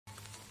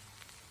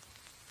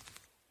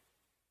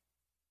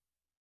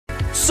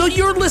So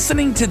you're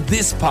listening to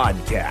this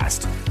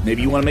podcast.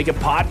 Maybe you want to make a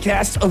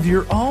podcast of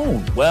your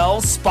own.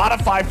 Well,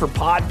 Spotify for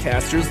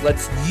Podcasters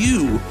lets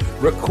you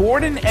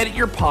record and edit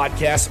your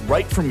podcast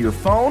right from your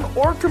phone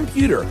or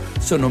computer.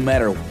 So no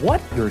matter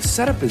what your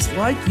setup is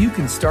like, you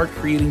can start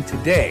creating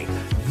today.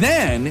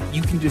 Then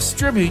you can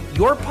distribute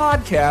your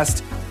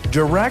podcast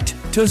direct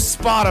to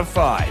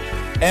Spotify.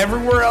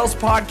 Everywhere else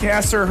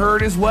podcasts are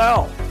heard as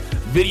well.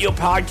 Video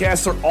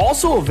podcasts are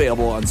also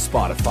available on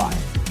Spotify.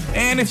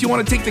 And if you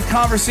want to take the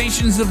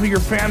conversations of your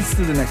fans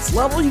to the next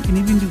level, you can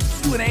even do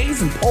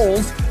Q&As and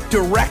polls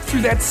direct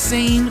through that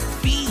same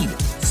feed.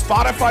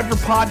 Spotify for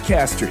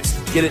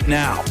Podcasters. Get it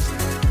now.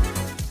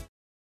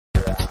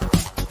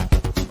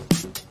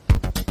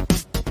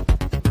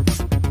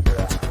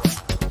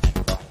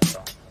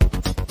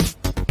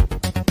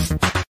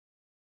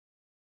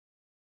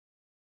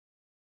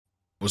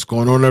 What's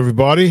going on,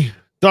 everybody?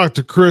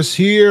 Dr. Chris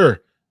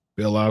here.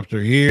 Bill Apter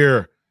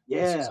here.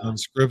 Yeah. This is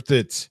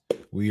UnSKripted.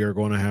 We are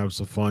going to have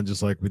some fun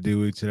just like we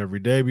do each and every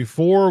day.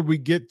 Before we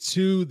get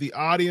to the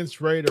audience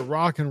ready to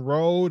rock and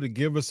roll, to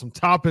give us some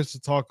topics to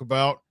talk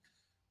about,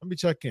 let me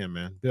check in,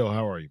 man. Bill,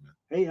 how are you, man?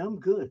 Hey, I'm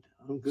good.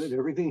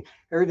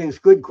 Everything's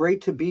good.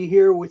 Great to be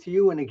here with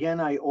you. And again,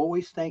 I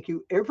always thank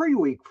you every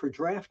week for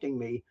drafting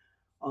me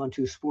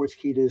onto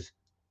Sportskeeda's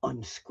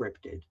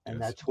UnSKripted.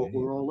 And that's what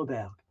we're all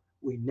about.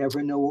 We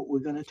never know what we're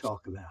going to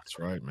talk about. That's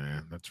right,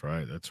 man. That's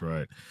right.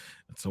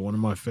 It's one of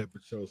my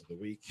favorite shows of the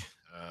week.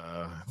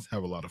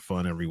 Have a lot of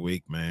fun every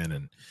week, man.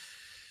 And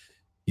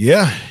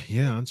yeah,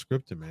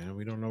 UnSKripted, man.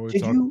 We don't know what we're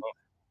talking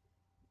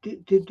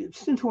about.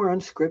 Since we're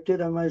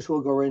unscripted, I might as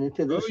well go right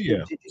into this. Oh,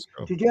 yeah.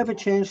 Did you have a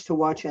chance to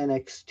watch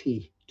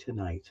NXT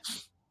tonight?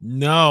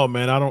 No,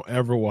 man. I don't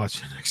ever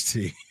watch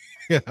NXT.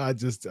 I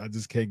just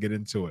can't get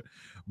into it.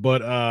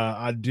 But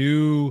I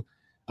do.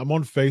 I'm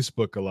on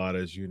Facebook a lot,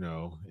 as you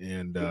know,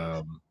 and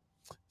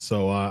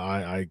so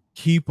I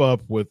keep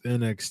up with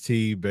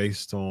NXT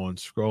based on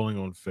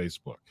scrolling on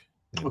Facebook.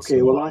 And okay,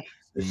 so well, I'm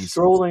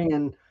scrolling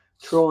and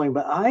trolling,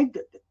 but I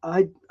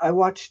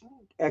watch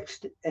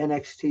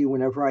NXT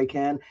whenever I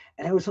can,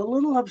 and I was a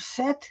little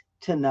upset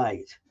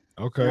tonight.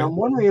 Okay, and I'm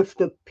wondering if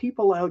the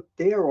people out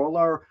there, all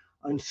our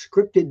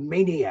unscripted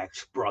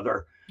maniacs,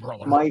 brother.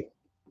 might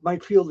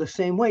feel the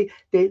same way.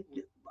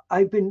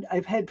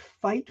 I've had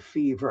fight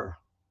fever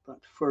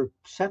for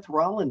Seth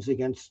Rollins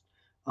against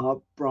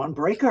Braun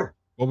Breaker.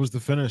 What was the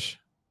finish?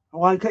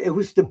 Well, it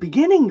was the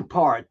beginning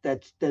part.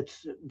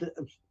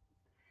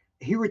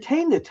 He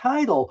retained the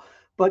title,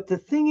 but the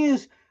thing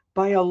is,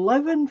 by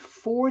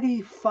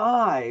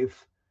 11:45,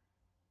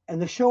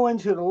 and the show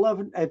ends at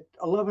 11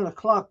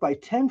 o'clock. By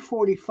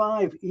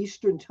 10:45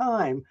 Eastern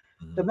time,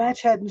 the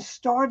match hadn't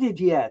started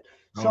yet.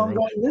 So I'm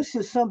going, this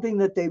is something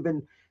that they've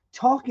been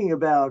talking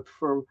about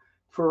for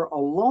a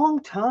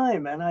long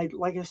time. And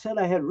like I said,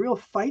 I had real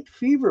fight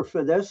fever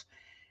for this.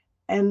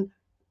 And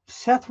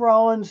Seth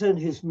Rollins and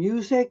his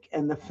music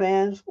and the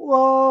fans,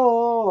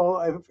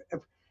 whoa.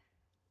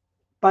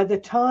 By the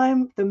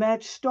time the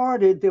match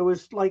started, there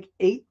was like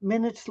 8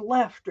 minutes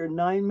left or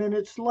 9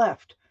 minutes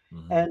left.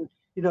 Mm-hmm. And,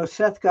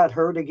 Seth got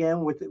hurt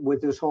again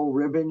with this whole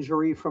rib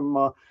injury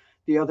from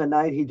the other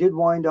night. He did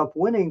wind up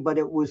winning, but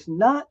it was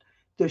not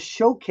the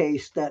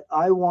showcase that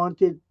I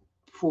wanted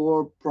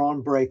for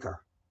Braun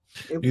Breaker.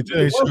 You think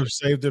they should have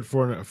saved it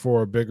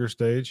for a bigger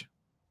stage?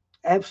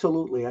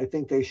 Absolutely. I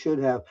think they should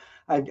have.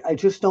 I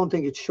just don't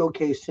think it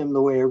showcased him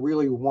the way I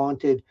really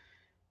wanted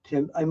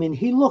him. I mean,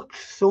 he looked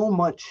so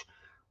much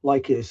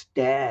like his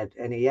dad,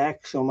 and he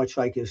acts so much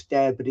like his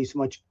dad, but he's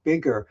much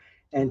bigger.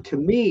 And to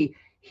me,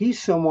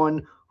 he's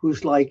someone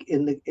who's like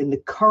in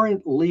the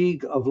current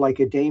league of like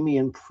a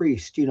Damian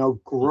Priest,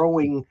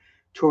 growing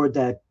toward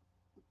that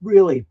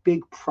really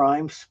big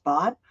prime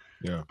spot.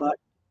 Yeah. But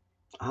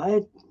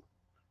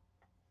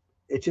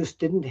it just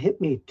didn't hit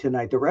me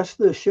tonight. The rest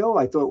of the show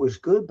I thought was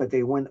good, but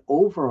they went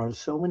over on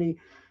so many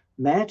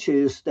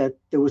matches that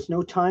there was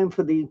no time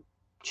for the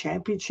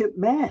championship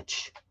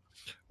match.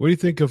 What do you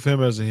think of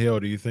him as a heel?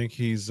 Do you think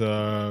he's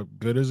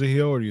good as a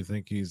heel, or do you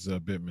think he's a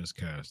bit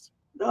miscast?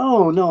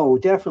 No,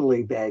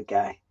 definitely bad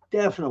guy.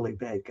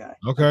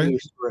 Okay.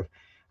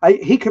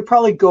 He could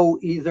probably go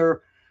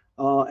either,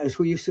 as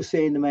we used to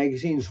say in the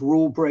magazines,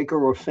 rule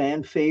breaker or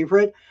fan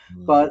favorite,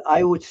 but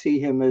I would see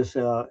him as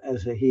a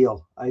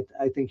heel. I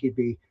think he'd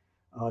be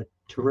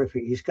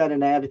terrific. He's got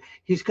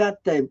he's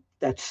got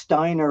that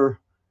Steiner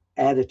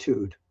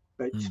attitude,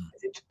 but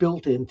it's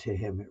built into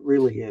him. It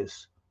really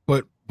is.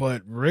 But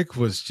Rick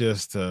was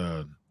just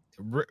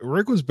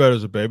Rick was better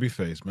as a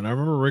babyface, man. I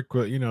remember Rick,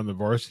 in the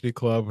Varsity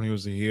Club when he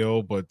was a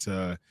heel, but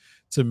to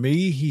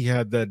me, he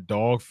had that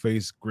dog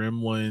face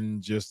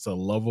gremlin, just a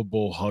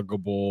lovable,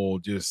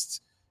 huggable,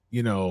 just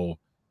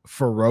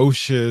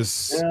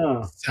ferocious,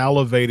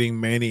 salivating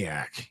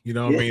maniac. You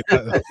know what I mean?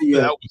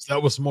 That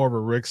was more of a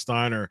Rick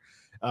Steiner.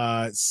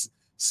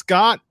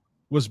 Scott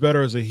was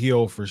better as a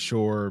heel for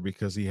sure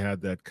because he had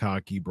that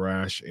cocky,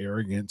 brash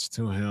arrogance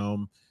to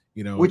him.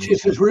 which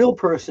is his real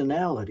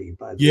personality,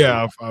 by the way.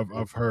 Yeah,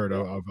 I've heard.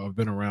 I've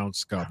been around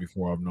Scott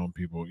before. I've known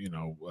people,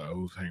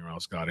 who's hanging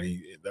around Scott.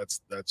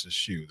 That's a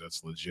shoe.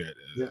 That's legit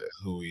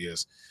who he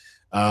is.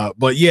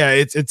 But yeah,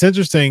 it's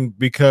interesting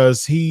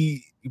because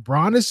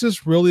Braun is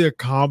just really a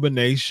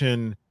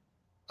combination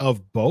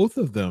of both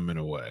of them in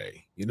a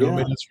way. I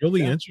mean, it's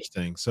really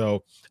interesting.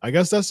 So I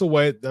guess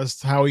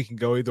that's how he can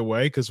go either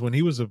way. Because when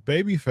he was a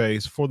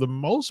babyface, for the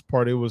most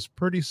part, it was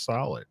pretty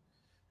solid.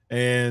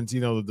 And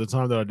the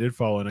time that I did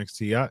follow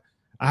NXT,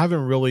 I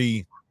haven't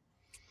really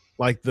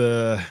like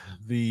the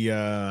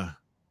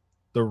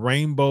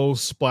rainbow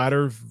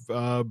splatter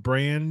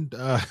brand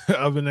of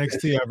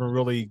NXT. I haven't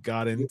really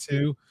got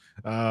into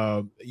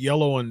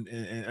yellow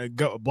and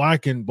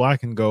black and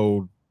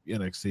gold.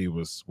 NXT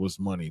was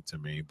money to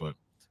me, but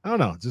I don't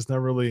know, just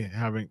not really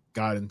haven't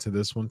got into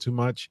this one too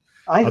much.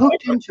 I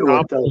hooked into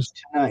it though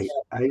tonight.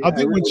 I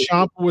think when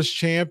Ciampa was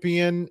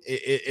champion,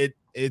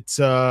 it's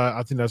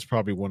I think that's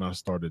probably when I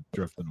started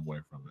drifting away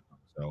from it.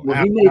 So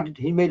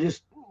he made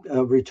his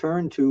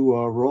return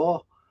to Raw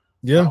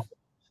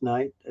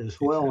tonight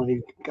as well, and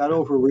he got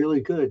over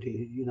really good.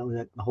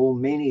 That whole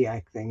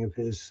Maniac thing of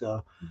his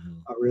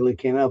really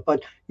came out.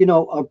 But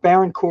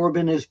Baron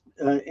Corbin is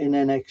in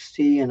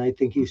NXT, and I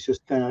think he's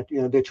just kind of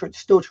they're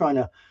still trying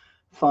to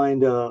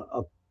find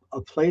a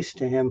place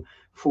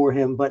for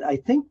him. But I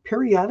think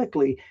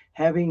periodically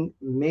having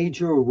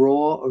major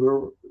Raw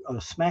or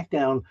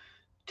SmackDown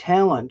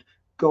talent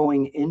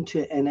going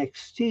into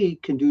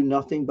NXT can do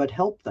nothing but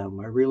help them.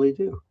 I really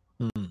do.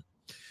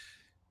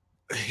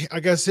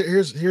 I guess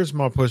here's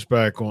my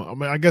pushback on. I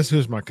mean, I guess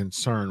here's my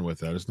concern with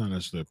that. It's not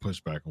necessarily a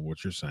pushback on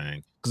what you're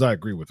saying, because I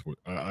agree with what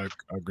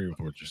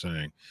you're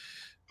saying.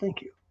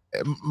 Thank you.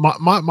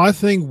 My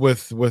thing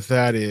with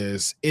that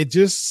is it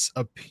just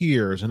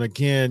appears, and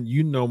again,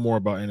 you know more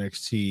about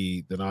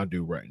NXT than I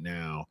do right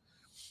now.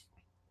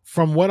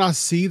 From what I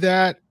see,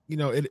 that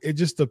it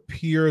just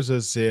appears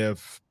as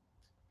if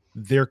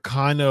they're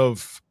kind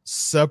of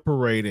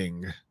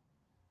separating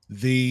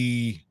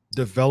the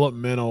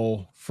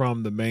developmental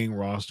from the main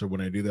roster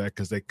when they do that,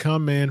 because they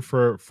come in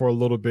for a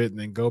little bit and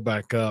then go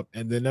back up,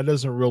 and then that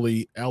doesn't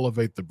really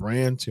elevate the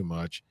brand too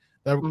much.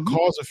 That would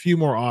cause a few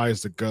more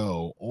eyes to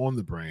go on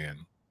the brand,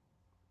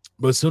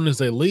 but as soon as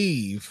they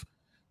leave,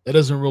 that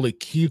doesn't really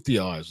keep the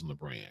eyes on the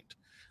brand,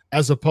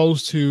 as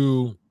opposed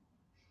to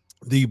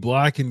the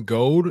black and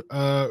gold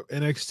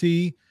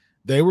NXT.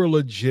 They were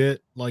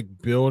legit like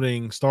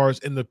building stars,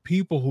 and the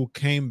people who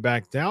came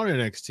back down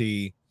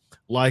NXT,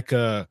 like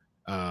a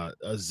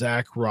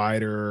Zack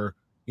Ryder,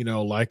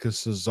 like a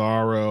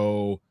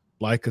Cesaro,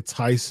 like a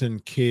Tyson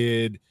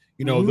Kidd,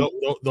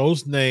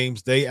 those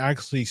names, they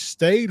actually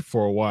stayed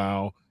for a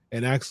while,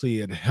 and actually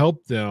it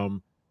helped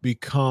them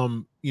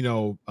become,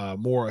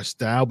 more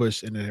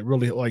established. And it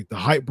really, like the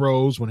Hype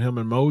Bros, when him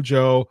and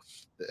Mojo,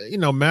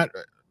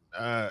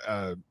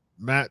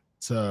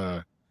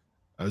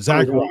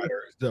 Zack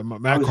Ryder,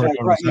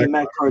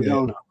 Matt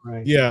Cardona,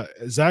 right? Yeah,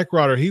 Zack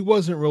Ryder, he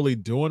wasn't really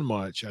doing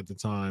much at the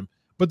time,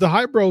 but the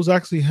Hype Bros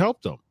actually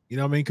helped him.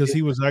 Because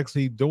he was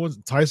actually doing.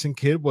 Tyson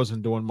Kidd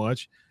wasn't doing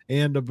much,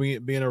 and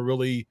being a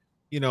really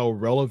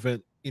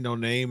relevant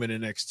name in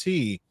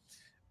NXT.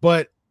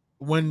 But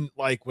when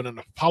an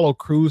Apollo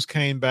Crews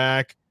came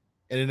back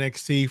in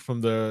NXT,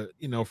 from the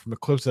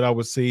clips that I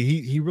would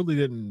see, he really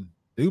didn't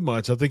do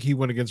much. I think he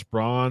went against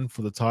Braun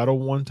for the title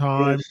one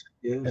time.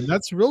 Yes. And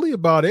that's really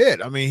about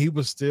it. I mean, he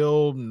was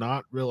still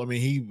not real. I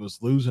mean, he was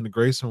losing to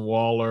Grayson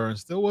Waller and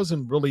still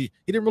wasn't really,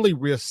 he didn't really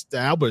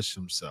reestablish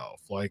himself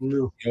like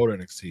the older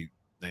NXT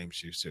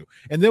names used to.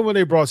 And then when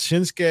they brought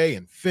Shinsuke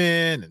and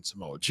Finn and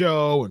Samoa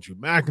Joe and Drew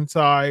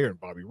McIntyre and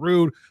Bobby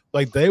Roode,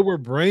 like they were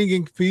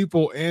bringing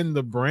people in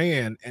the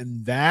brand,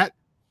 and that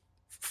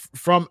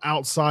from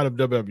outside of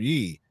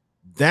WWE,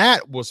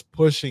 that was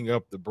pushing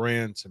up the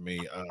brand to me.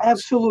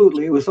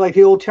 Absolutely. It was like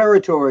the old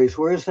territories.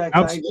 Where's that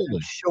guy going to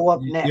show up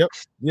next? Yep.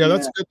 Yeah,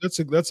 that's good.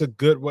 That's a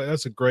good way.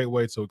 That's a great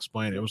way to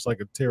explain it. It was like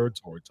a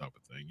territory type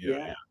of thing.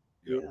 Yeah.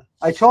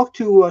 I talked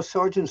to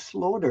Sergeant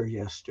Slaughter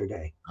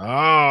yesterday.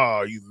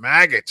 Oh, you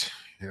maggot.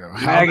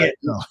 Maggot.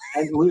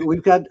 And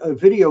we've got a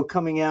video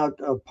coming out,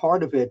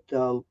 part of it,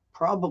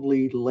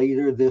 probably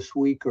later this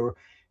week or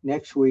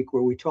next week,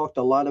 where we talked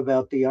a lot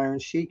about the Iron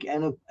Sheik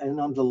and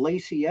on the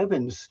Lacey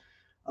Evans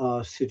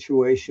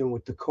situation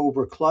with the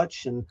Cobra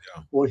Clutch and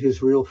what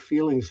his real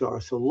feelings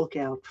are. So look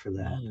out for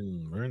that.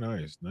 Very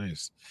nice.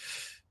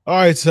 All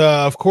right.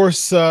 Of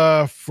course,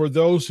 for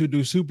those who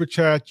do Super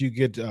Chat, you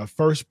get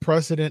first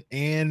precedent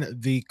and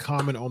the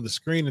comment on the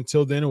screen.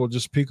 Until then, we'll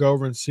just peek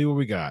over and see what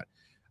we got.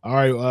 All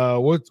right.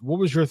 What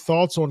was your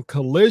thoughts on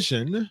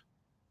Collision?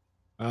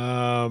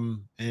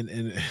 And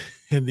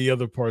the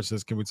other part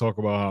says, can we talk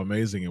about how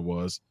amazing it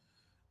was?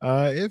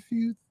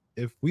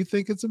 If we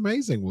think it's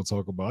amazing, we'll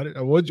talk about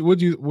it. What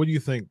do you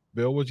think,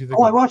 Bill? What do you think?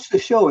 I watched the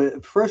show.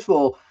 First of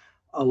all,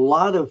 a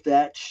lot of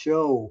that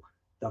show,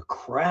 the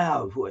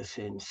crowd was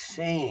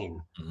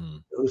insane. Mm-hmm.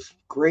 Those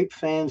great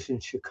fans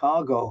in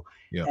Chicago.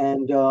 Yeah.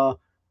 And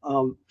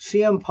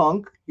CM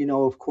Punk,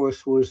 of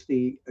course, was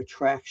the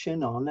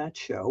attraction on that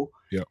show.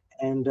 Yeah.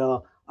 And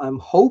I'm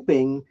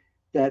hoping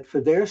that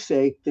for their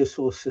sake, this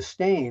will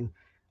sustain.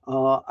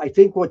 I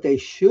think what they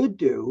should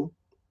do,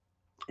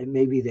 and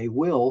maybe they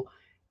will,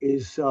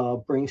 is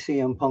bring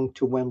CM Punk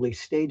to Wembley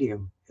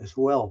Stadium as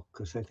well,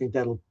 because I think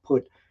that'll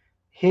put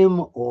him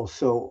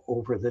also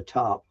over the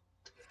top.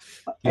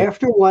 Yeah.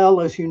 After a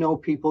while, as you know,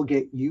 people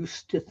get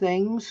used to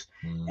things,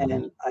 Mhm.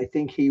 and I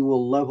think he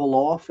will level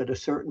off at a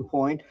certain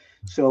point.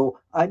 So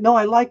I no,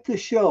 I liked the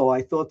show.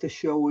 I thought the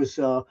show was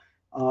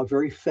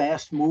very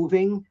fast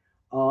moving,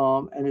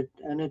 and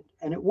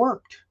it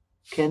worked.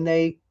 Can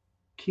they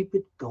keep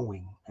it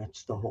going?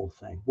 That's the whole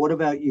thing. What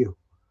about you?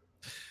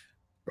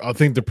 I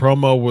think the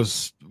promo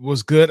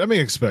was good. I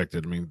mean,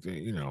 expected. I mean,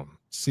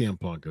 CM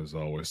Punk is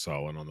always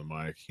solid on the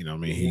mic. I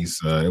mean, he's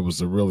it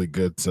was a really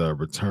good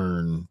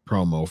return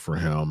promo for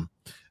him.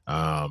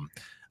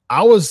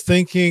 I was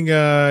thinking,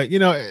 and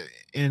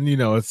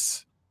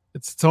it's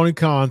a Tony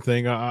Khan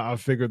thing. I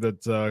figured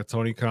that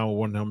Tony Khan would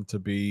want him to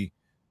be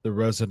the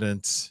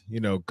resident,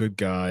 good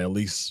guy, at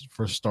least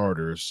for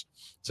starters,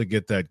 to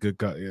get that good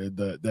guy,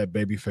 that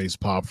babyface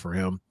pop for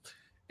him.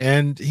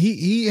 And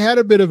he had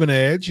a bit of an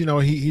edge.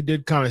 He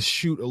did kind of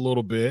shoot a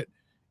little bit,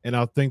 and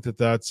I think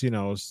that's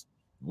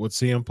what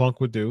CM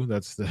Punk would do.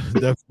 That's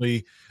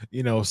definitely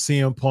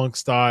CM Punk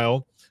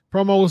style.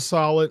 Promo was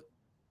solid.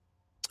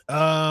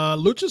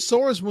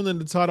 Luchasaurus winning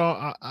the title,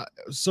 I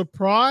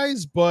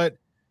surprised, but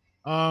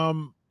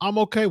I'm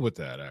okay with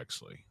that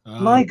actually.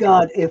 My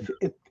God, if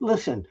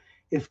listen,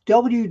 if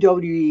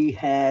WWE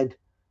had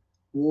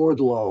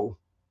Wardlow,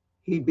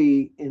 he'd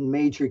be in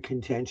major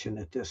contention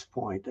at this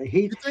point.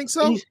 You think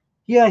so?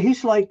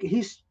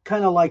 He's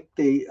kind of like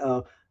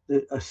the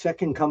a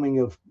second coming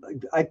of.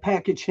 I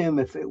package him,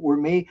 if it were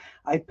me,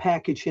 I'd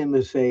package him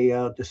as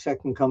the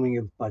second coming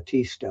of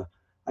Batista.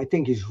 I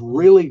think he's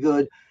really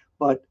good,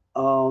 but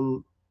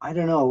I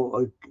don't know,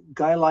 a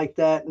guy like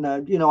that. And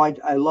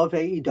I love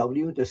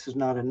AEW. This is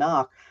not a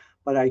knock,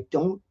 but I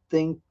don't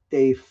think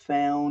they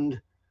found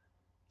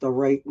the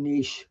right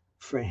niche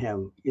for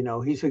him.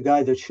 He's a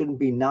guy that shouldn't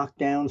be knocked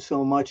down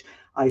so much.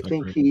 I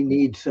think Agree. he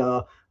needs.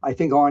 I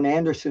think Arn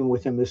Anderson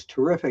with him is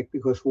terrific,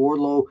 because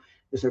Wardlow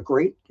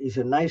he's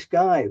a nice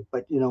guy,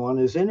 but on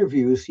his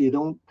interviews, you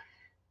don't.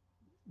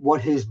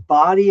 What his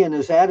body and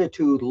his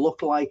attitude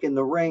look like in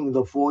the ring,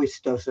 the voice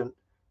doesn't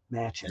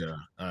match it. Yeah.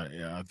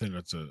 I think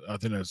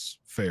that's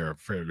fair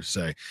to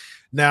say.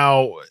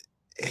 Now,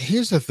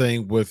 here's the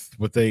thing with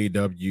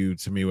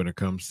AEW to me when it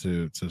comes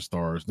to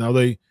stars. Now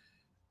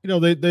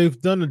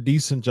they've done a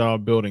decent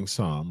job building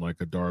some, like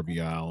a Darby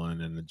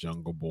Allin and the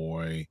Jungle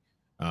Boy,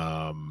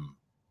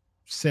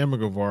 Sam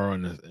Guevara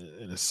in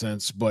a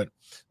sense. But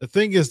the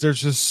thing is,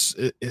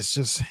 it's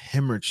just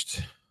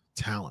hemorrhaged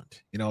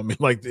talent. You know what I mean?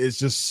 Like, it's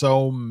just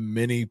so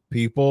many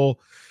people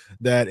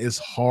that it's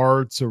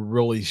hard to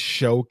really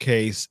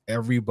showcase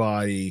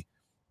everybody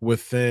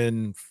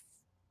within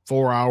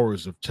 4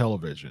 hours of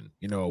television,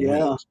 a week.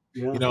 Yeah,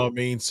 yeah. You know what I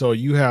mean? So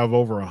you have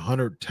over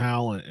 100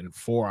 talent in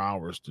 4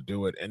 hours to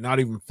do it, and not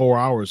even 4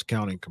 hours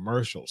counting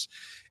commercials.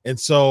 And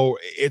so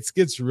it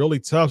gets really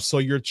tough. So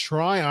you're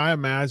trying, I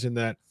imagine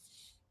that,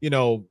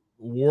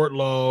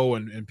 Wardlow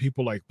and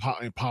people like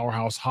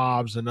Powerhouse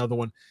Hobbs, another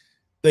one,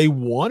 they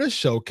want to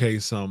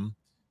showcase them,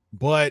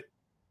 but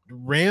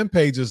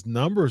Rampage's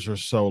numbers are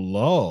so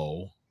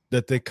low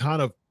that they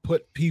kind of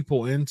put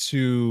people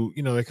into,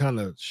 they kind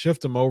of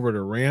shift them over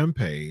to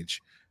Rampage.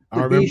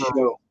 The B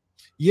show.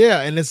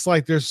 Yeah, and it's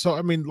like there's so,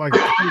 I mean, like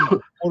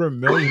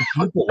 250,000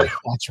 people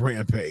watch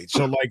Rampage.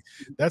 So like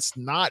that's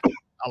not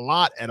a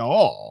lot at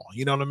all.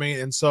 You know what I mean?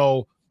 And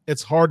so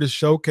it's hard to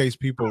showcase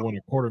people when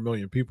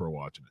 250,000 people are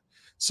watching it.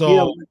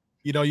 So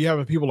you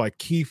having people like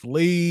Keith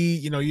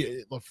Lee,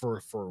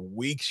 for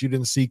weeks you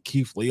didn't see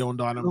Keith Lee on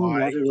Dynamite. No,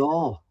 not at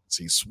all.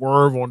 See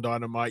Swerve on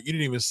Dynamite. You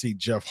didn't even see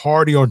Jeff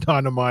Hardy on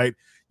Dynamite.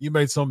 You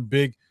made some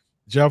big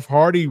Jeff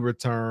Hardy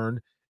return,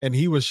 and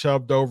he was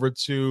shoved over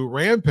to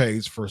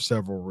Rampage for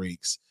several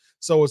weeks.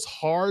 So it's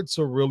hard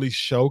to really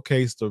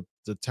showcase the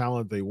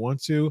talent they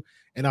want to.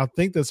 And I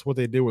think that's what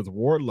they did with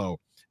Wardlow.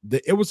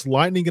 It was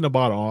lightning in a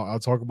bottle. I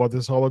talk about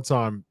this all the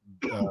time.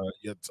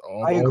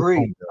 I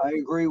agree. I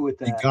agree with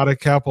that. You got to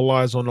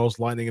capitalize on those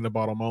lightning in the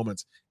bottle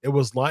moments. It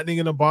was lightning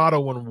in a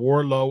bottle when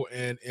Wardlow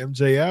and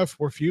MJF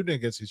were feuding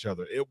against each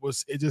other. It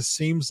just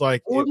seems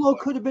like Wardlow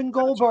could have been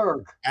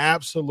Goldberg.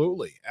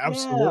 Absolutely.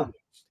 Yeah.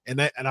 And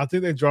I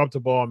think they dropped the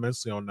ball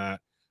immensely on that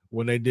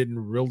when they didn't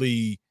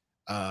really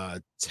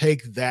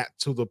take that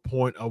to the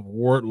point of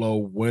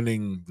Wardlow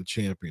winning the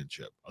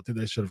championship. I think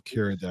they should have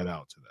carried that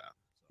out to that.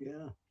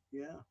 Yeah.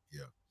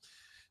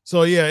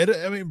 So yeah,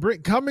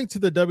 coming to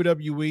the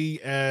WWE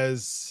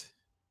as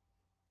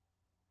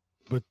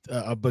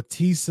a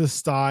Batista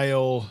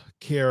style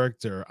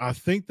character, I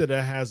think that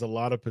it has a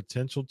lot of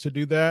potential to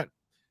do that.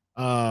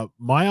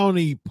 My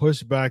only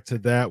pushback to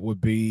that would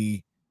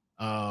be,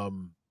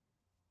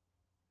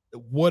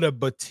 would a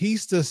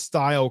Batista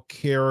style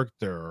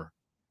character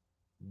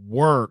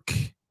work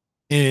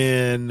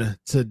in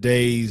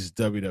today's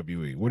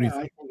WWE? What do you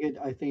think?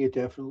 I think it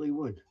definitely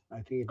would. I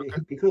think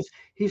because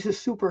he's a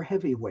super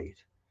heavyweight.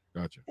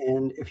 Gotcha.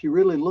 And if you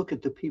really look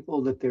at the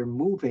people that they're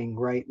moving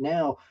right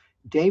now,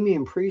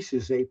 Damian Priest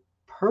is a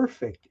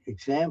perfect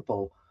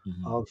example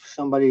of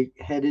somebody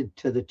headed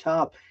to the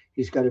top.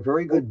 He's got a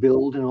very good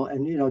build,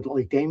 and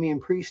like Damian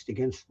Priest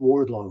against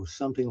Wardlow,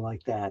 something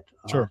like that.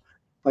 Sure.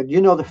 But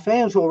the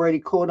fans already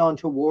caught on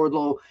to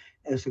Wardlow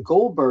as a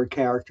Goldberg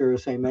character,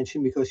 as I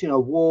mentioned, because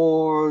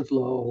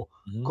Wardlow,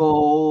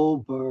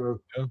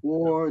 Goldberg,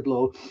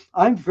 Wardlow.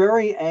 I'm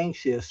very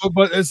anxious.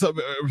 But it's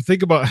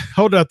think about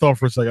hold that thought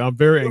for a second. I'm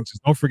very anxious.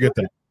 Don't forget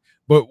that.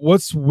 But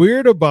what's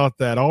weird about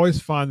that? I always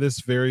find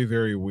this very,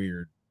 very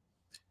weird.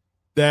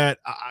 That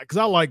because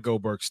I like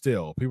Goldberg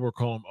still. People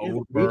call him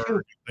Old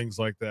Berg, things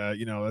like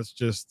that. That's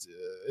just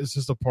it's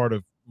just a part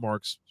of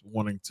Mark's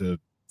wanting to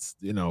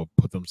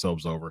put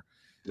themselves over.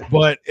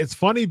 But it's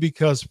funny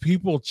because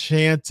people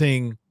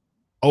chanting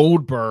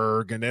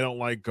Oldberg and they don't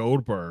like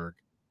Goldberg,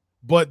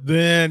 but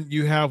then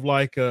you have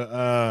like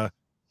a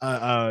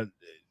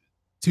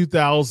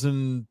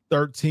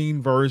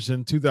 2013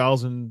 version,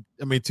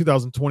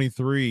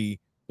 2023,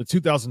 the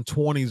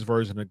 2020s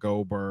version of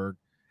Goldberg,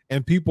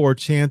 and people are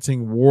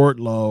chanting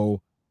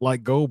Wardlow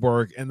like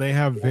Goldberg, and they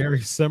have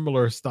very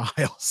similar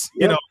styles.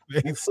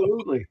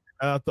 Absolutely.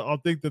 So I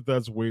think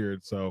that's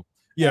weird. So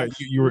yeah,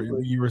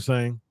 you were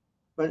saying,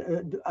 but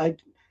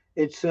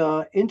it's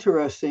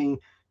interesting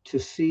to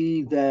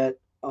see that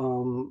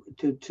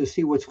to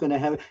see what's going to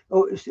happen.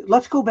 Oh,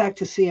 let's go back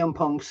to CM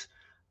Punk's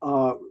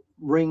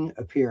ring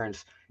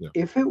appearance. Yeah.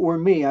 If it were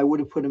me, I would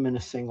have put him in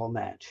a single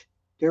match.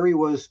 There he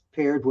was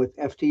paired with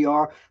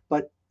FTR,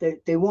 but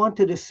they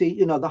wanted to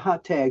see, the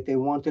hot tag. They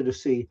wanted to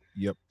see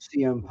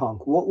CM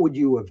Punk. What would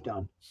you have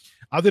done?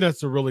 I think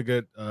that's a really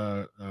good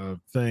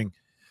thing.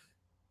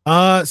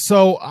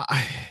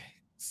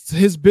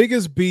 His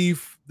biggest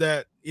beef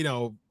that,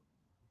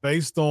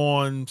 based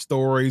on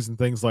stories and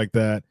things like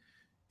that,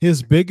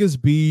 his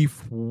biggest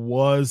beef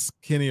was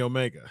Kenny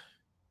Omega.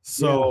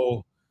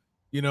 So,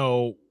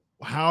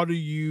 how do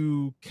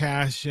you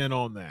cash in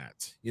on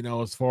that?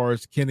 As far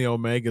as Kenny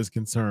Omega is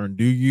concerned,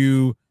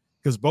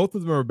 because both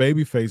of them are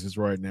baby faces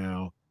right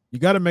now, you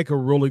got to make a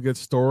really good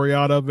story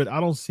out of it. I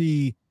don't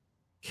see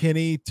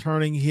Kenny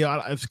turning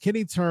heel. If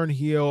Kenny turned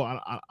heel,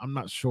 I'm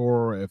not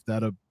sure if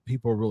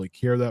people really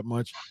care that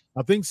much.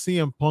 I think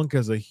CM Punk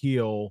as a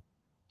heel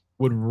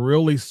would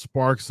really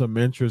spark some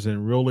interest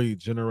and really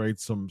generate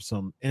some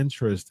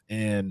interest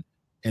and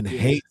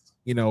hate,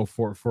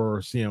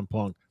 for CM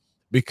Punk,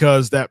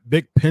 because that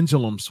big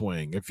pendulum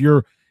swing. If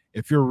you're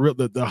real,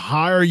 the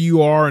higher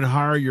you are and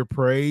higher you're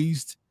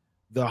praised,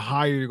 the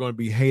higher you're going to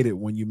be hated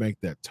when you make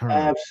that turn.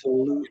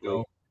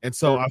 Absolutely. And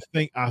so I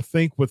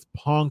think with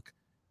Punk,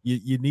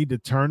 you need to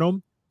turn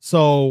them.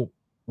 So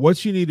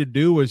what you need to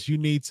do is you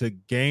need to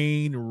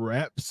gain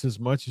reps as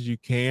much as you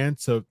can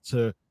to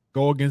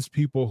go against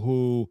people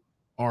who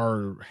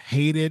are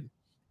hated.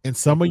 And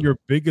some of your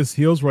biggest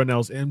heels right now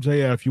is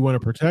MJF. You want to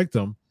protect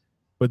them.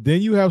 But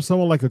then you have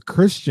someone like a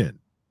Christian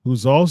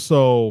who's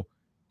also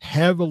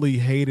heavily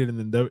hated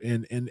in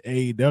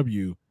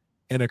AEW,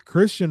 and a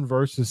Christian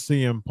versus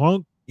CM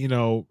Punk,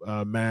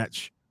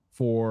 match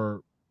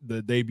for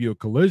the debut of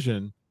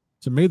Collision.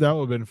 To me, that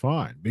would have been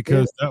fine,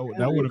 because that would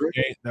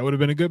have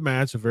been a good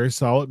match, a very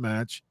solid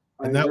match,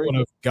 and that would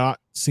have got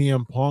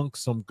CM Punk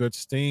some good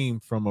steam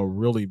from a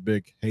really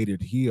big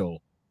hated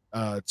heel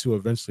to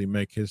eventually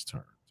make his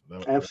turn.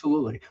 So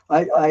absolutely.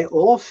 I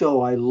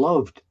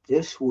loved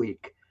this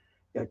week.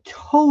 It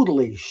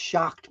totally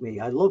shocked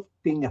me. I love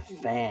being a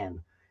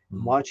fan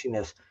watching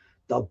this.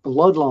 The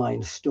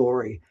Bloodline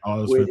story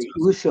where the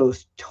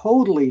Usos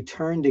totally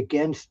turned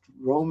against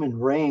Roman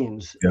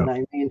Reigns. Yeah. And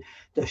I mean,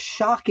 the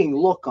shocking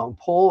look on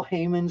Paul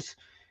Heyman's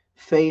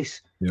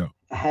face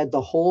had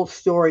the whole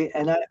story.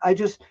 And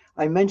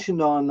I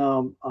mentioned on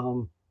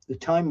the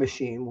Time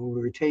Machine when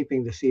we were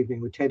taping this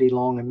evening with Teddy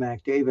Long and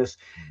Mac Davis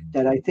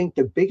that I think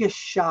the biggest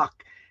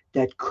shock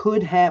that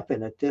could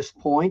happen at this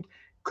point,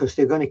 because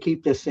they're going to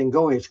keep this thing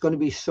going, it's going to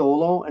be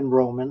Solo and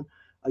Roman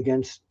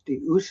against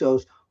the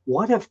Usos.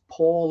 What if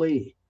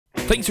Paulie?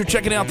 Thanks for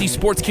checking out the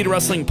Sportskeeda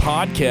Wrestling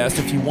podcast.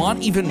 If you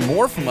want even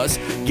more from us,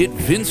 get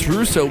Vince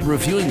Russo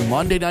reviewing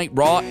Monday Night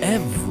Raw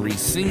every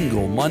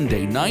single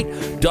Monday night,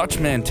 Dutch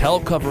Mantel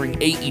covering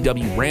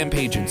AEW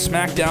Rampage and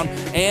SmackDown,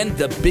 and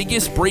the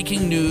biggest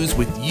breaking news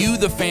with you,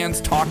 the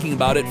fans, talking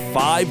about it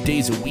 5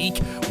 days a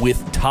week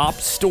with Top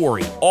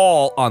Story,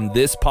 all on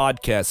this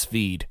podcast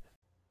feed.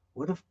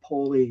 What if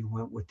Paulie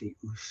went with the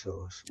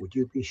Usos? Would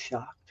you be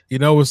shocked? It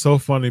was so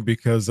funny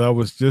because I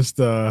was just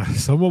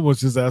someone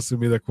was just asking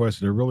me that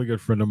question. A really good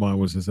friend of mine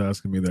was just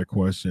asking me that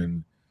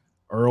question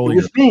earlier.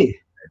 It was me.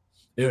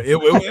 It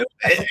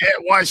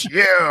was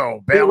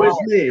you, Bill. It was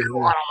me.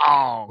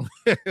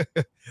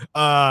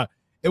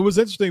 It was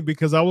interesting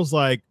because I was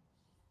like,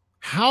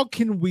 how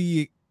can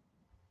we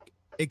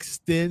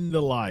extend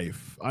the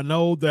life? I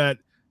know that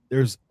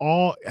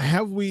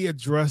have we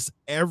addressed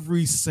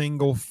every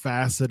single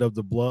facet of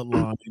the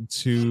bloodline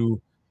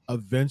to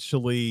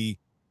eventually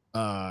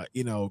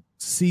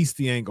cease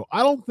the angle?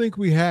 I don't think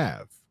we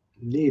have,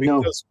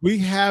 because we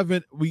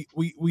haven't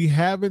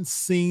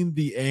seen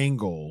the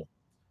angle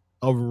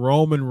of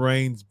Roman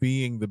Reigns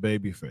being the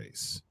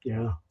babyface.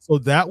 Yeah. So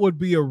that would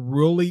be a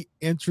really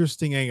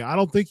interesting angle. I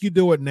don't think you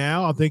do it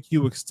now. I think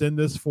you extend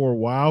this for a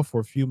while,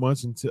 for a few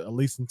months, until at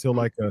least until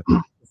like a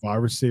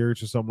Survivor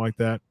Series or something like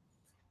that.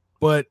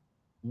 But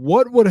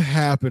what would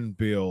happen,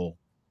 Bill,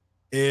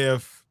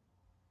 if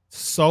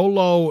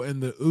Solo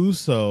and the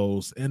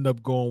Usos end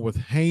up going with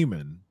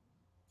Heyman?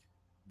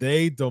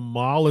 They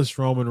demolish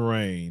Roman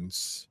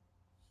Reigns,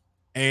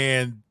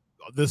 and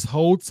this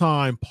whole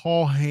time,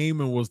 Paul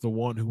Heyman was the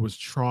one who was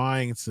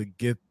trying to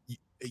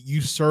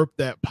usurp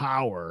that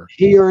power.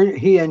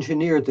 He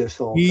engineered this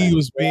whole thing. He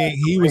was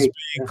being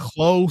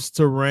close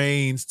to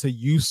Reigns to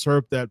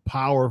usurp that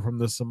power from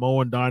the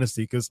Samoan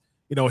dynasty, because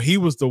he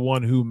was the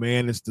one who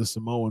managed the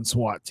Samoan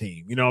SWAT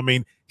team. You know what I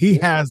mean? He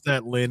has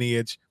that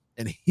lineage,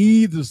 and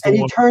he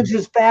turns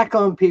his back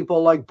on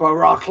people like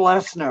Brock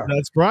Lesnar.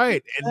 That's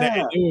right. And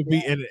that it would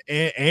be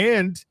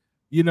and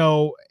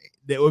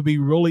that would be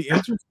really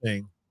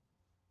interesting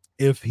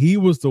if he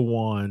was the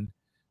one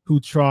who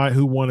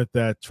wanted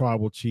that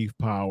tribal chief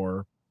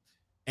power,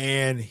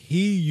 and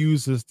he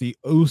uses the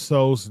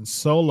Usos and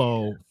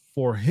Solo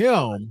for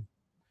him.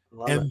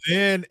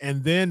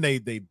 And then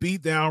they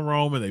beat down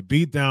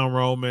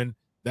Roman.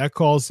 That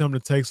caused him to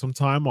take some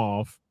time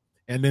off.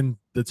 And then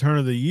the turn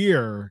of the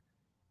year,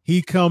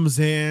 he comes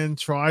in,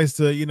 tries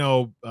to,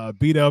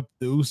 beat up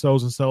the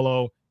Usos and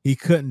Solo. He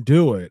couldn't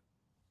do it.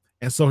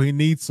 And so he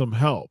needs some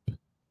help.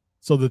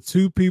 So the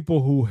two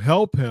people who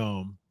help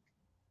him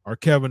are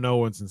Kevin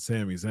Owens and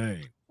Sami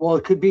Zayn. Well,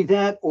 it could be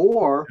that,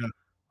 or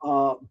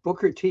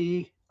Booker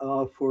T,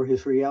 for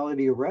his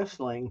Reality of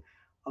Wrestling,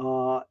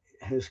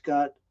 has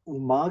got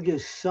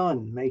Umaga's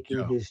son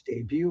making his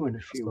debut in a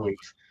few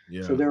weeks.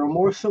 Yeah. So there are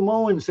more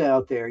Samoans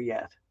out there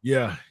yet.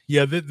 Yeah.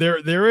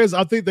 There is.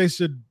 I think they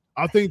should.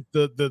 I think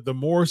the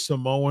more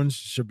Samoans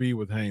should be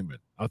with Heyman.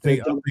 I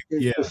think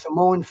the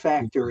Samoan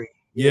factory.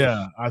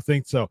 Yeah, I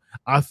think so.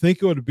 I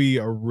think it would be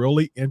a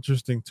really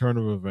interesting turn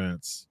of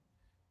events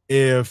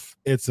if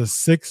it's a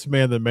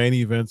 6-man, the main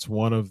event's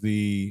one of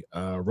the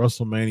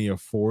WrestleMania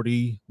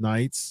 40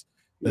 nights,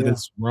 that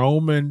it's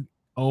Roman,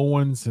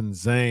 Owens, and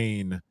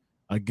Zayn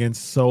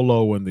against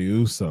Solo and the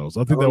Usos.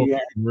 I think that would be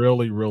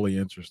really, really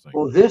interesting.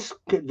 Well, this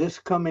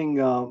coming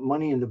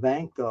Money in the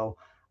Bank, though,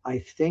 I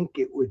think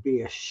it would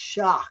be a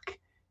shock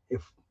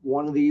if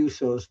one of the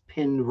Usos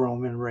pinned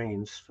Roman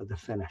Reigns for the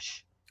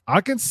finish.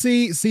 I can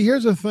see,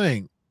 here's the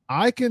thing.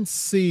 I can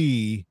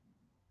see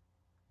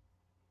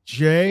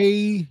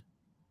Jay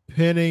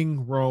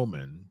pinning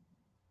Roman.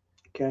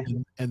 Okay.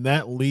 And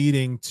that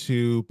leading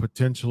to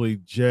potentially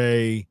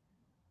Jay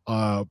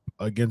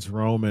against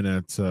Roman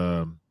at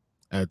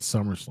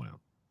SummerSlam.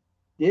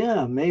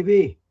 Yeah,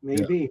 maybe.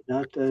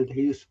 Not that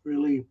he's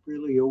really,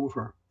 really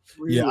over.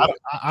 Really.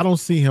 I don't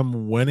see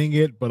him winning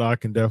it, but I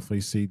can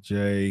definitely see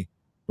Jay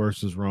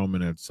versus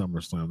Roman at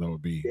SummerSlam. That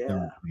would be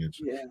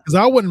interesting. Because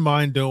I wouldn't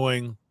mind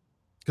doing,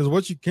 because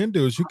what you can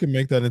do is you can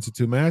make that into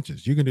 2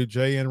 matches. You can do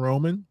Jay and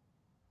Roman,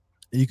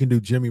 and you can do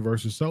Jimmy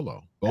versus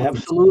Solo.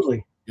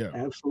 Absolutely.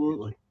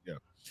 Absolutely.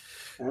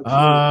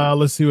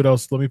 Let's see what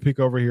else. Let me peek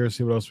over here and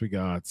see what else we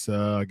got.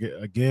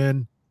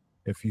 Again,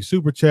 if you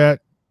super chat,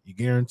 you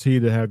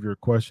guarantee to have your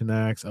question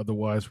asked.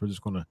 Otherwise, we're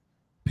just gonna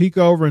peek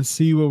over and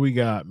see what we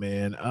got,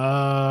 man.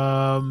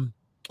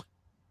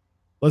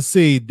 Let's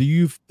see. Do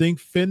you think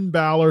Finn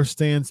Balor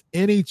stands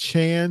any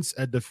chance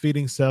at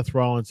defeating Seth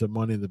Rollins at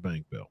Money in the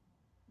Bank, Bill?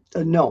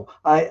 No,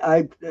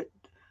 I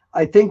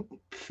think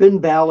Finn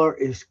Balor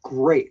is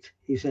great.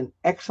 He's an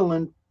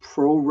excellent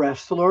pro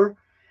wrestler,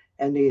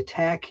 and the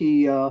attack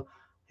he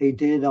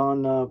did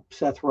on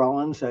Seth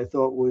Rollins, I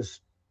thought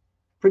was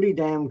pretty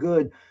damn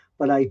good.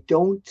 But I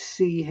don't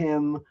see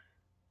him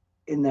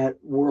in that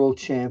world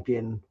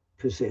champion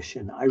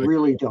position. I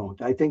really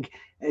don't. I think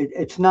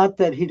it's not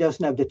that he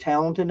doesn't have the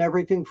talent and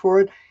everything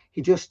for it.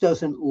 He just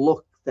doesn't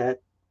look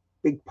that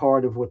big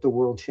part of what the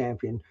world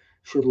champion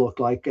should look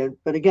like.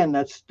 But again,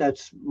 that's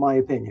my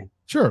opinion.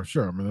 Sure.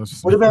 I mean,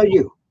 what about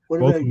you?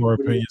 Both of our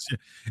opinions.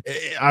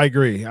 I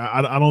agree.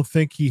 I don't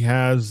think he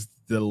has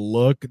the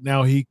look.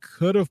 Now, he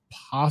could have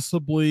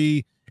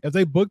possibly, if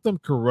they booked him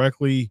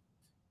correctly,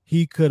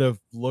 he could have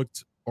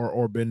looked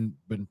or been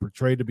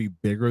portrayed to be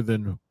bigger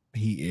than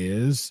he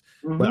is.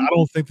 Mm-hmm. But I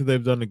don't think that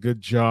they've done a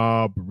good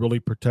job really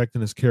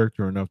protecting his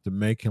character enough to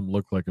make him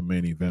look like a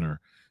main eventer,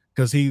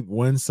 because he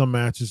wins some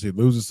matches, he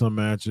loses some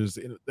matches.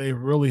 They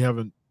really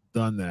haven't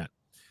done that.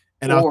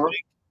 And I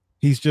think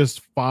he's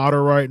just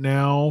fodder right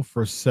now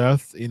for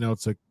Seth,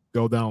 to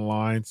go down the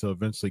line to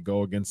eventually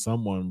go against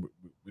someone.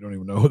 We don't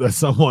even know who that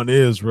someone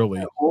is,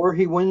 really. Or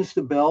he wins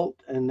the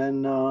belt, and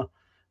then the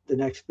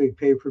next big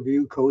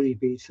pay-per-view, Cody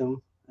beats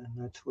him, and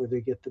that's where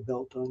they get the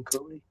belt on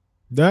Cody.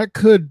 That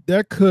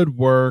could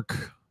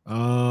work.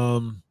 Yeah.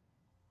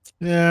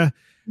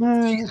 I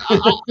mean,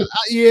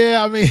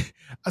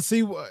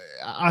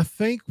 I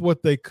think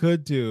what they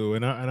could do,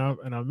 and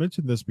I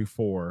mentioned this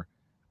before,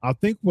 I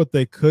think what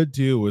they could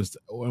do is,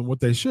 and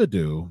what they should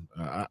do,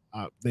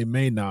 they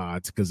may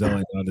not, because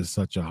LA Knight is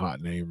such a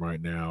hot name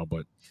right now,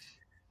 but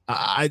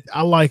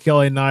I like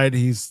LA Knight.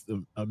 He's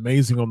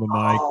amazing on the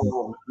mic.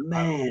 Oh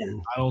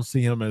man, I don't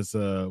see him as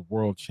a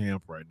world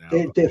champ right now.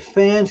 the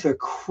fans are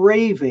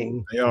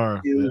craving They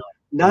are. you,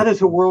 not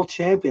as a world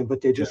champion,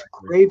 but they're just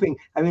Exactly. craving.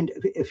 I mean,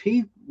 if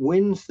he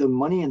wins the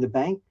Money in the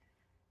Bank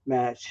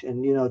match,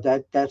 and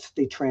that's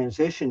the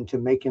transition to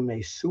make him a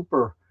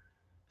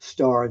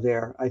superstar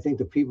there, I think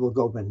the people will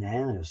go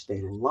bananas.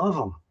 They love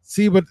him.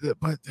 See, but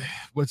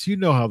you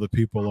know how the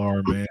people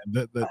are, man.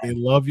 That they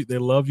love you. They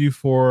love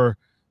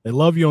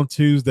you on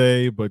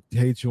Tuesday, but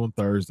hate you on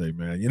Thursday,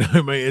 man. You know what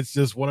I mean? It's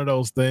just one of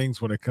those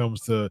things when it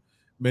comes to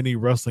many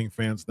wrestling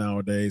fans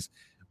nowadays.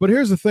 But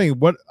here's the thing: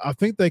 what I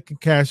think they can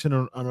cash in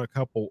on a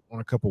couple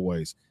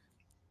ways.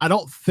 I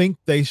don't think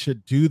they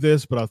should do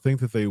this, but I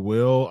think that they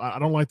will. I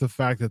don't like the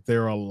fact that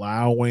they're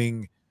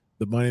allowing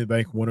the Money in the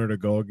Bank winner to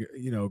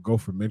go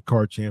for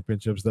mid-card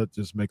championships. That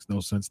just makes no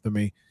sense to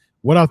me.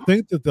 What I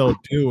think that they'll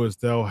do is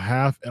they'll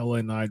have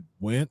LA Knight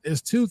win.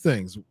 It's two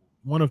things,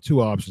 one of two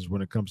options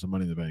when it comes to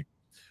Money in the Bank.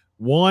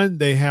 One,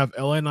 they have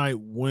LA Knight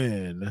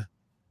win,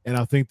 and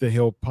I think that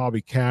he'll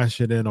probably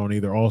cash it in on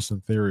either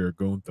Austin Theory or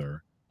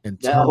Gunther. And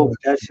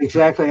that's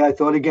exactly I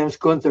thought against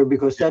Gunther,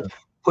 because that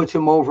puts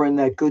him over in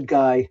that good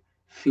guy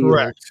field.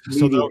 Correct.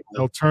 So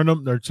they'll turn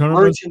them. They're turning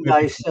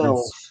merchandise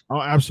sells.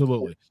 Oh,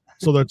 absolutely.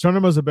 So they're turning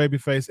him as a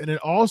babyface, and it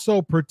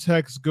also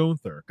protects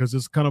Gunther because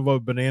it's kind of a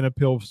banana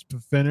peel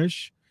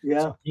finish.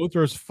 Yeah. So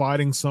Gunther's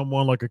fighting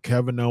someone like a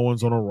Kevin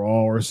Owens on a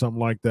Raw or something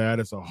like that.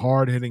 It's a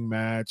hard-hitting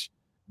match.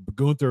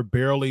 Gunther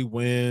barely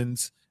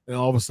wins, and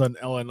all of a sudden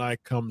LA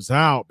Knight comes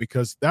out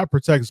because that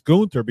protects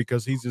Gunther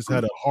because he's just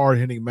had a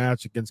hard-hitting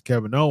match against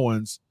Kevin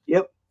Owens.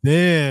 Yep.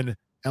 Then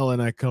LA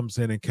Knight comes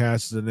in and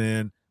cashes it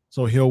in,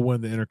 so he'll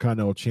win the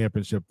Intercontinental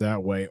Championship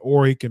that way,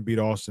 or he can beat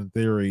Austin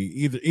Theory.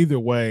 Either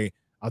way,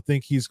 I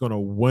think he's going to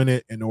win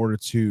it in order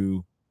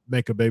to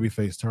make a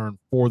babyface turn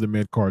for the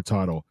mid-card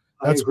title.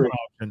 That's one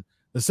option.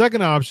 The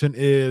second option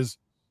is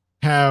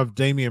have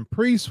Damian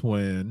Priest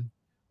win,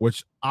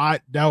 which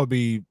that would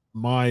be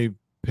my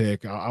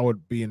pick. I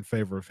would be in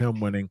favor of him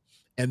winning,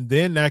 and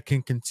then that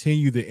can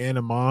continue the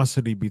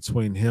animosity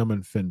between him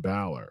and Finn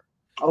Balor.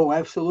 Oh,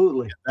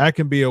 absolutely. That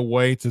can be a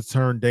way to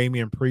turn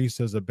Damian Priest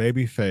as a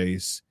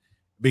babyface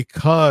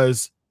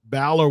because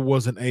Balor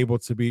wasn't able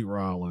to beat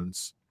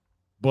Rollins,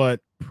 but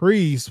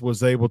Priest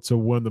was able to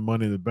win the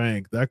Money in the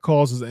Bank. That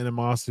causes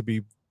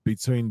animosity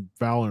between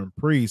Balor and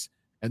Priest,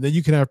 and then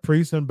you can have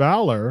Priest and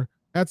Balor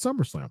at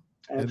SummerSlam.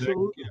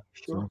 Absolutely.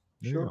 Sure.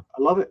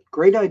 I love it.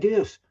 Great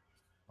ideas.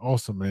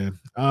 Awesome, man.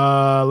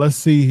 Let's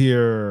see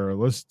here.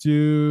 Let's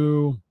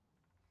do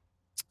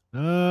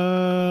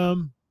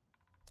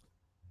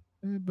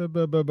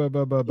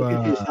look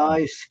at his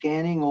eyes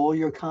scanning all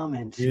your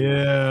comments.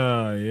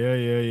 Yeah.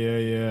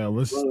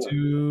 Let's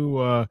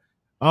do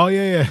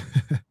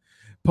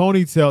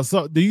ponytail.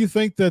 So do you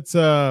think that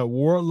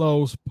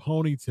Wardlow's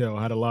ponytail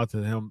had a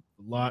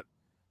lot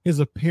his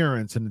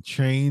appearance and the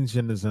change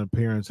in his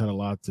appearance had a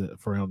lot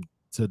for him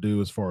to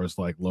do as far as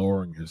like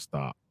lowering his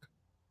stock?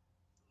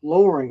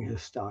 Lowering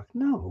his stock?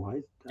 No, I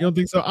you don't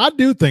think so? I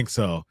do think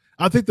so.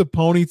 I think the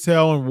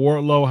ponytail and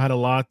Wardlow had a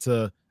lot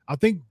to. I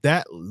think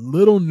that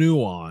little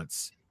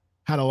nuance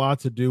had a lot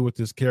to do with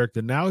this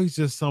character. Now he's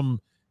just some,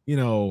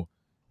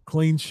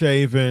 clean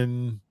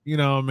shaven,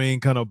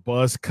 kind of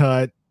buzz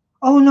cut.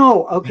 Oh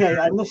no, okay,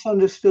 I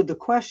misunderstood the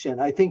question.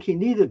 I think he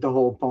needed the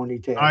whole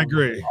ponytail. I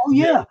agree. Oh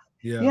yeah,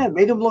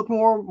 made him look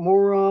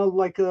more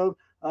like a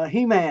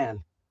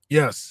He-Man.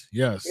 Yes.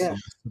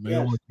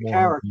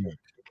 Character.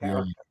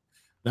 Yeah.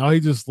 Now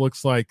he just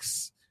looks like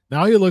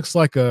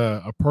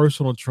a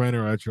personal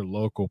trainer at your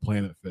local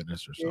Planet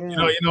Fitness or something.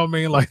 Yeah. You know what I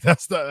mean? Like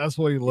that's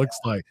what he looks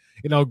like.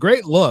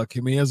 Great look. I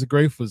mean, he has a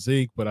great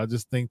physique, but I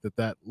just think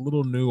that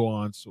little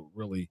nuance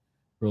really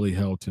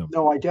helped him.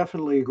 No, I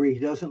definitely agree. He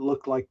doesn't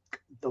look like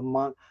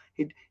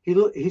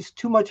he's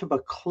too much of a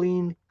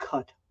clean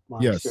cut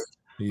monster. Yes,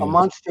 a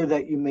monster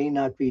that you may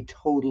not be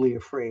totally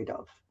afraid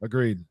of.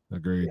 Agreed.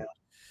 Yeah.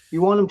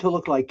 You want him to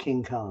look like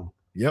King Kong.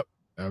 Yep,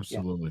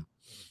 absolutely. Yeah.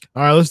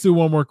 All right, let's do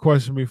one more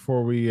question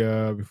before we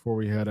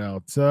head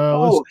out.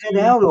 Head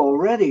out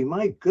already.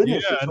 My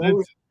goodness. Yeah,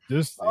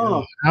 just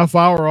half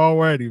hour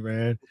already,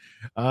 man.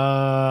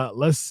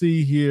 Let's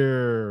see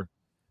here.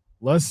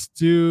 Let's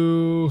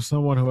do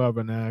someone who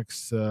haven't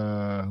asked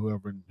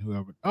whoever.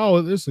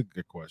 Oh, this is a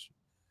good question.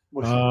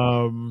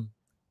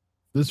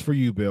 This is for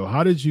you, Bill.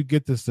 How did you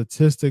get the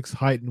statistics,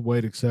 height and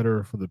weight,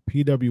 etc. for the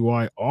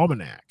PWI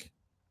Almanac?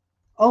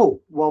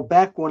 Oh, well,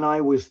 back when I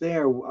was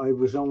there, I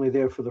was only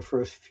there for the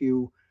first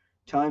few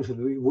times.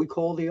 We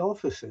call the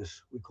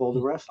offices. We call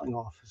the wrestling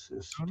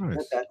offices. Oh,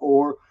 nice. That,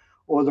 or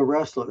the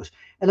wrestlers.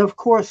 And of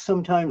course,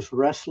 sometimes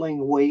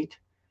wrestling weight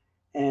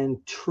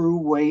and true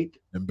weight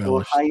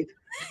or height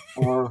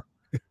are,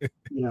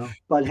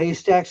 but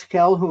Haystacks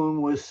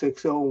Calhoun was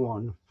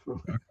 601.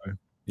 Okay.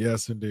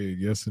 Yes, indeed.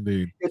 Yeah,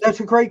 that's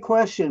a great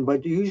question.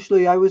 But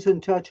usually I was in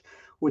touch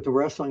with the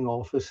wrestling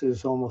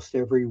offices almost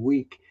every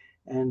week.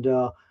 And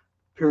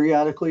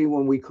periodically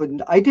when we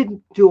couldn't, I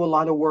didn't do a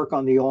lot of work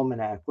on the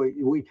almanac. There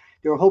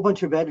were a whole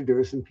bunch of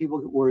editors and people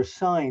were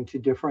assigned to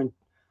different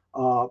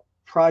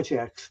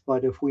projects.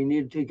 But if we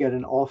needed to get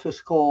an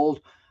office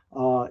called,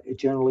 it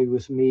generally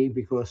was me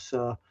because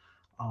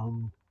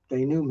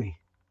they knew me.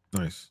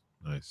 Nice.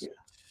 Yeah.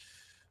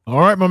 All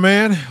right, my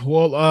man.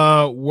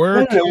 Well, Wait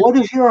a minute, what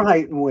is your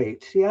height and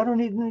weight? See, I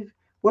don't even.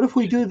 What if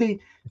we do the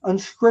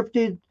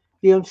unscripted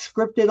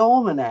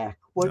almanac?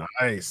 What?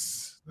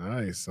 Nice.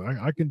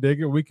 I can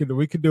dig it. We can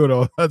do it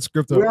all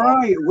unscripted.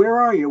 Where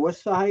are you?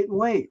 What's the height and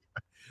weight?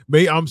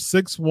 Me, I'm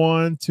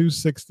 6'1",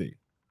 260.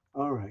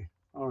 All right.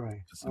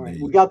 Yes,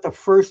 We got the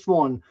first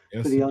one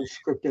yes, for the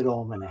unscripted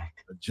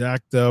almanac.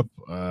 Jacked up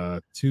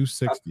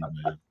 260,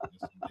 man.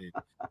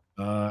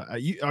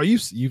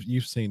 Yes,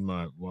 you've seen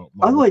my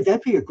By the way,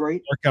 that'd be a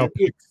great workout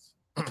pics.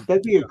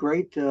 That'd be a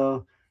great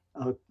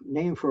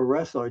name for a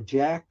wrestler.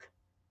 Jacked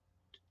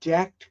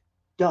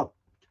up.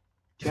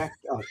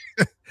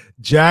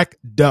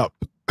 Jacked up.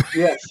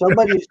 Yeah,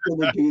 somebody's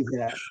gonna do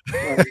that.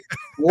 Right.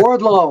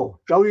 Wardlow,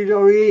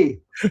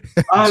 WWE.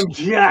 I'm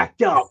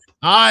jacked up.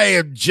 I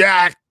am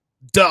jacked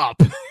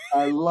up.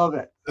 I love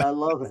it.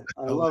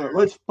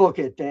 Let's book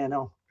it,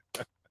 Dano.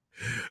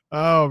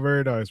 Oh,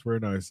 very nice.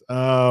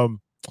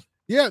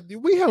 Yeah,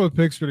 we have a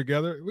picture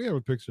together.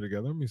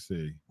 Let me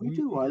see. We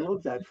do. I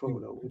love that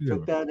photo. We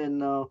took that in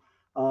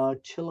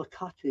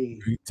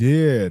Chillicothe. We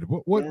did.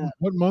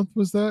 What month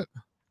was that?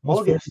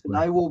 August, and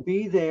I will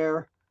be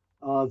there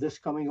this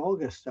coming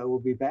August. I will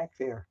be back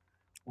there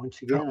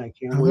once again. I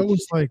can't wait to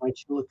see my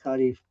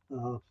Chillicothe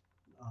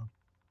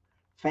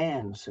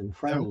fans and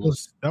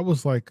friends. That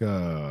was like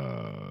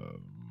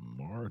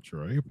March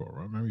or April,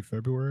 right? Maybe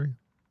February.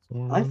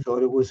 I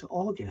thought it was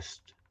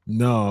August.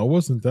 No, it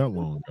wasn't that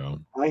long ago.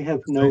 I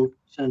have no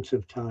sense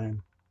of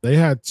time. They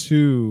had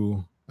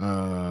two.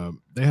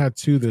 They had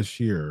two this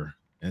year,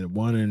 and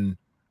one in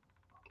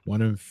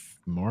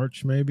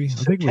March, maybe.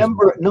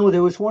 September. No,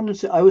 there was one.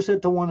 I was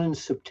at the one in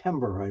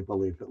September, I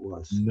believe it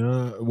was.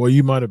 No, well,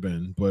 you might have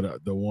been,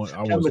 but the one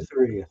September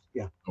 30th.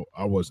 Yeah. Oh,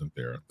 I wasn't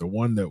there. The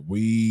one that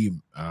we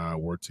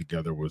were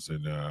together was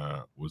in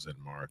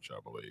March, I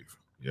believe.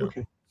 Yeah.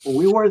 Okay. Well,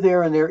 we were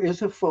there, and there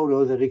is a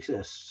photo that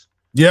exists.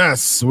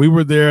 Yes, we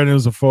were there, and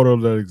there's a photo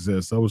that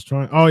exists. I was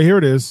trying. Oh, here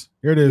it is.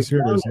 Here it is.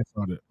 I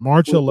found it.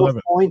 March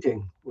 11th.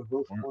 We're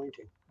both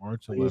pointing.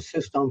 March 11th. I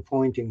insist on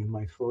pointing in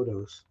my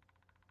photos.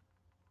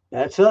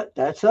 That's it.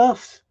 That's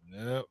us.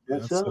 Yep,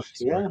 that's us.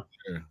 Yeah. Right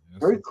there.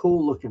 Very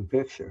cool looking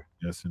picture.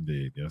 Yes,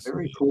 indeed. Yes.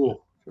 Very indeed.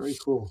 cool. Very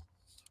cool.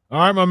 All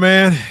right, my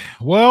man.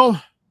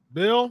 Well,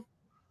 Bill,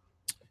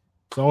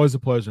 it's always a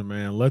pleasure,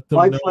 man. Let them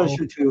know. My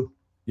pleasure too.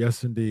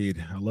 Yes,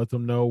 indeed. Let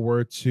them know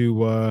where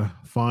to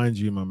find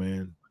you, my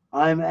man.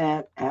 I'm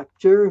at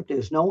Apter.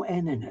 There's no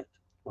N in it.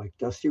 Like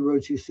Dusty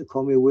Rhodes used to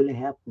call me Willie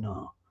Hap.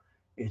 No.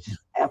 It's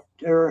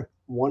Apter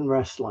One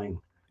Wrestling.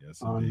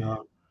 Yes,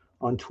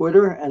 on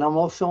Twitter, and I'm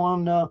also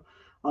on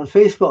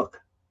Facebook.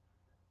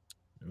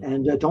 Yep.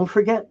 And don't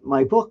forget,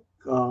 my book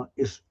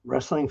is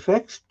Wrestling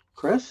Fixed,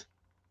 Chris.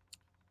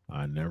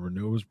 I never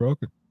knew it was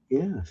broken.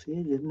 Yeah, see,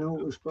 I didn't know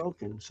it was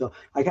broken. So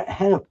I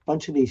had a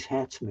bunch of these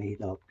hats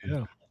made up.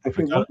 Yeah. I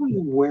figured I'm going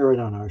to wear it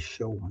on our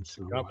show once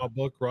in a while. Got my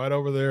book right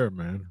over there,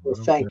 man. Well,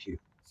 thank you.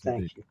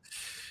 Thank you.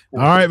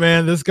 All right,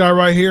 man. This guy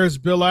right here is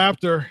Bill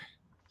Apter.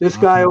 This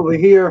guy over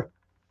here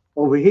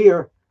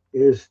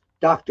is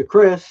Dr.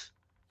 Chris,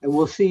 and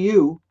we'll see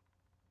you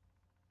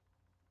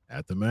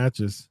at the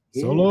matches.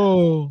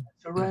 Solo.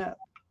 That's a wrap.